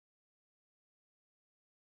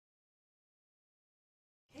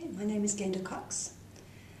My name is Glenda Cox.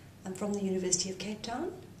 I'm from the University of Cape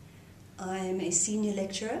Town. I'm a senior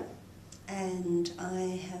lecturer and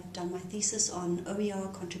I have done my thesis on OER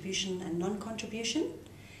contribution and non-contribution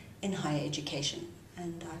in higher education,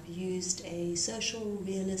 and I've used a social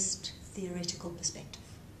realist theoretical perspective.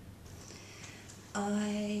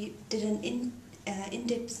 I did an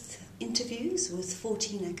in-depth interviews with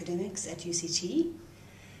 14 academics at UCT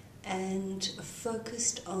and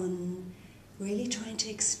focused on really trying to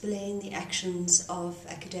explain the actions of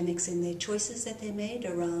academics in their choices that they made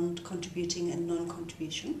around contributing and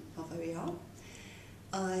non-contribution of OER.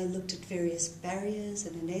 I looked at various barriers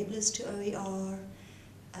and enablers to OER,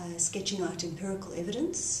 sketching out empirical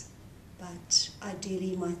evidence, but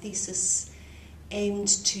ideally my thesis aimed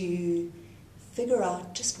to figure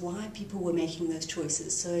out just why people were making those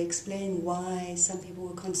choices, so explain why some people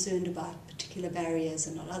were concerned about particular barriers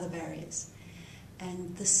and not other barriers.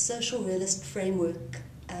 And the social realist framework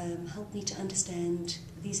helped me to understand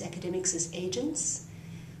these academics as agents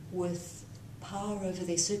with power over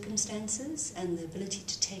their circumstances and the ability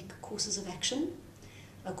to take courses of action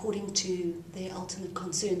according to their ultimate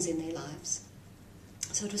concerns in their lives.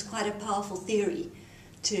 So it was quite a powerful theory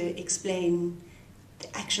to explain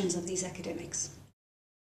the actions of these academics.